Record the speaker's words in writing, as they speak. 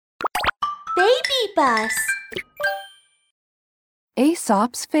Baby Bus.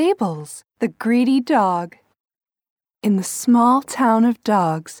 Aesop's Fables, the Greedy Dog. In the small town of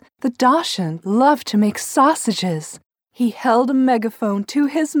dogs, the Dachshund loved to make sausages. He held a megaphone to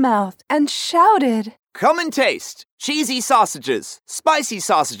his mouth and shouted, "Come and taste! Cheesy sausages, spicy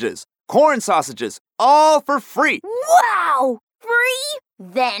sausages, corn sausages, all for free!" Wow! Free?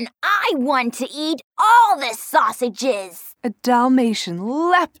 Then I want to eat all the sausages! A Dalmatian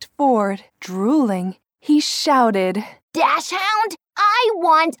leapt forward, drooling. He shouted, Dachshund, I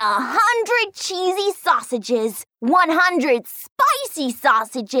want 100 cheesy sausages, 100 spicy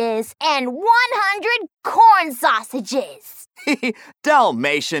sausages, and 100 corn sausages.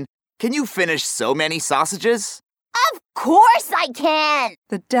 Dalmatian, can you finish so many sausages? Of course I can!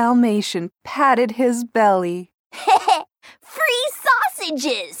 The Dalmatian patted his belly. Free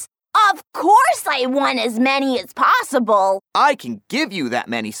sausages! Of course I want as many as possible. I can give you that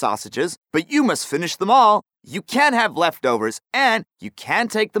many sausages, but you must finish them all. You can't have leftovers, and you can't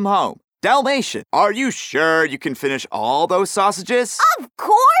take them home. Dalmatian, are you sure you can finish all those sausages? Of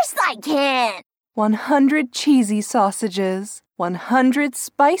course I can! 100 cheesy sausages, 100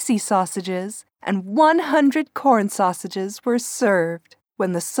 spicy sausages, and 100 corn sausages were served.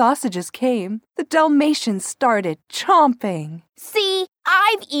 When the sausages came, the Dalmatian started chomping. See,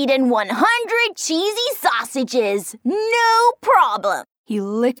 I've eaten 100 cheesy sausages. No problem. He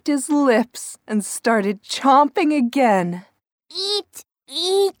licked his lips and started chomping again. Eat,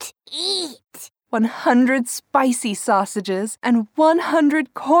 eat, eat. 100 spicy sausages and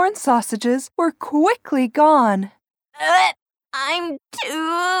 100 corn sausages were quickly gone. I'm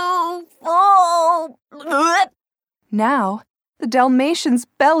too full. Now, the Dalmatian's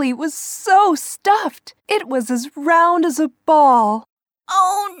belly was so stuffed, it was as round as a ball.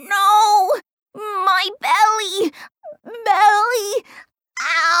 Oh no! My belly! Belly!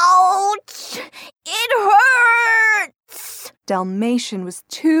 Ouch! It hurts! Dalmatian was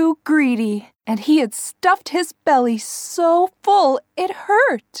too greedy, and he had stuffed his belly so full it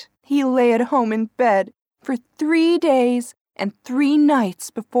hurt. He lay at home in bed for 3 days and 3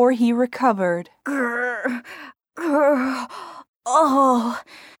 nights before he recovered. Grr, grr. Oh,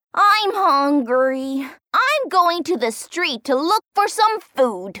 I'm hungry. I'm going to the street to look for some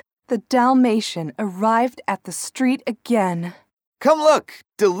food. The Dalmatian arrived at the street again. Come look,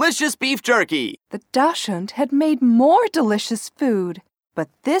 delicious beef jerky. The Dachshund had made more delicious food, but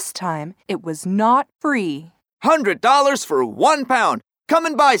this time it was not free. $100 for 1 pound. Come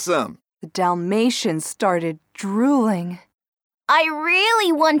and buy some. The Dalmatian started drooling. I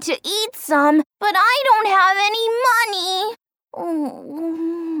really want to eat some, but I don't have any money.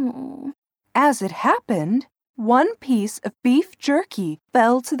 As it happened, 1 piece of beef jerky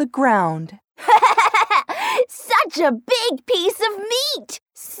fell to the ground. Such a big piece of meat!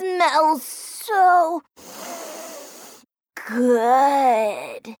 Smells so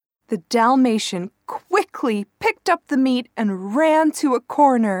good. The Dalmatian quickly picked up the meat and ran to a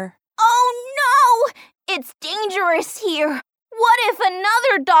corner. Oh no! It's dangerous here. What if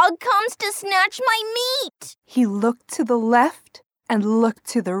another dog comes to snatch my meat? He looked to the left and looked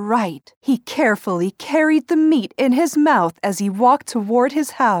to the right. He carefully carried the meat in his mouth as he walked toward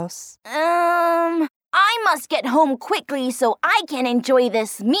his house. I must get home quickly so I can enjoy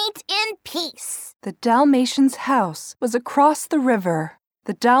this meat in peace. The Dalmatian's house was across the river.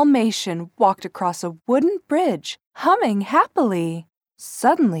 The Dalmatian walked across a wooden bridge, humming happily.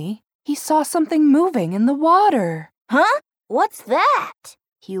 Suddenly, he saw something moving in the water. Huh? What's that?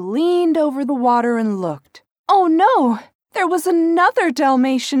 He leaned over the water and looked. Oh no! There was another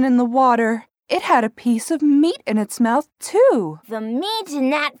Dalmatian in the water. It had a piece of meat in its mouth, too. The meat in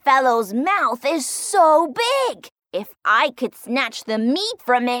that fellow's mouth is so big. If I could snatch the meat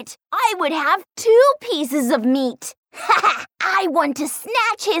from it, I would have 2 pieces of meat. Ha ha! I want to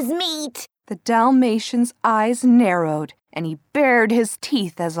snatch his meat. The Dalmatian's eyes narrowed, and he bared his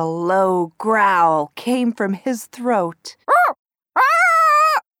teeth as a low growl came from his throat.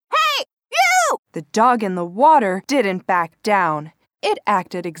 Hey, you! The dog in the water didn't back down. It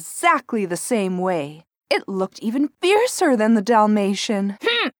acted exactly the same way. It looked even fiercer than the Dalmatian.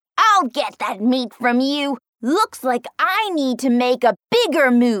 I'll get that meat from you. Looks like I need to make a bigger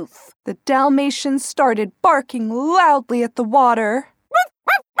move. The Dalmatian started barking loudly at the water.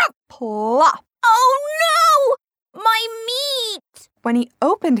 Plop! Oh no! My meat! When he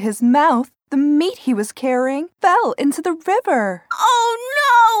opened his mouth, the meat he was carrying fell into the river. Oh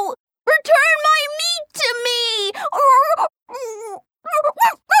no! Return my meat to me!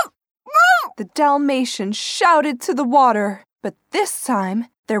 The Dalmatian shouted to the water, but this time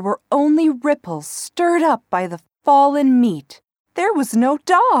there were only ripples stirred up by the fallen meat. There was no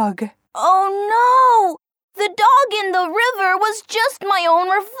dog. Oh no! The dog in the river was just my own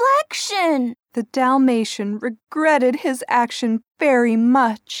reflection. The Dalmatian regretted his action very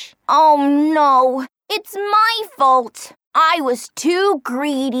much. Oh no! It's my fault. I was too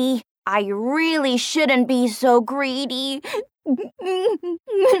greedy. I really shouldn't be so greedy.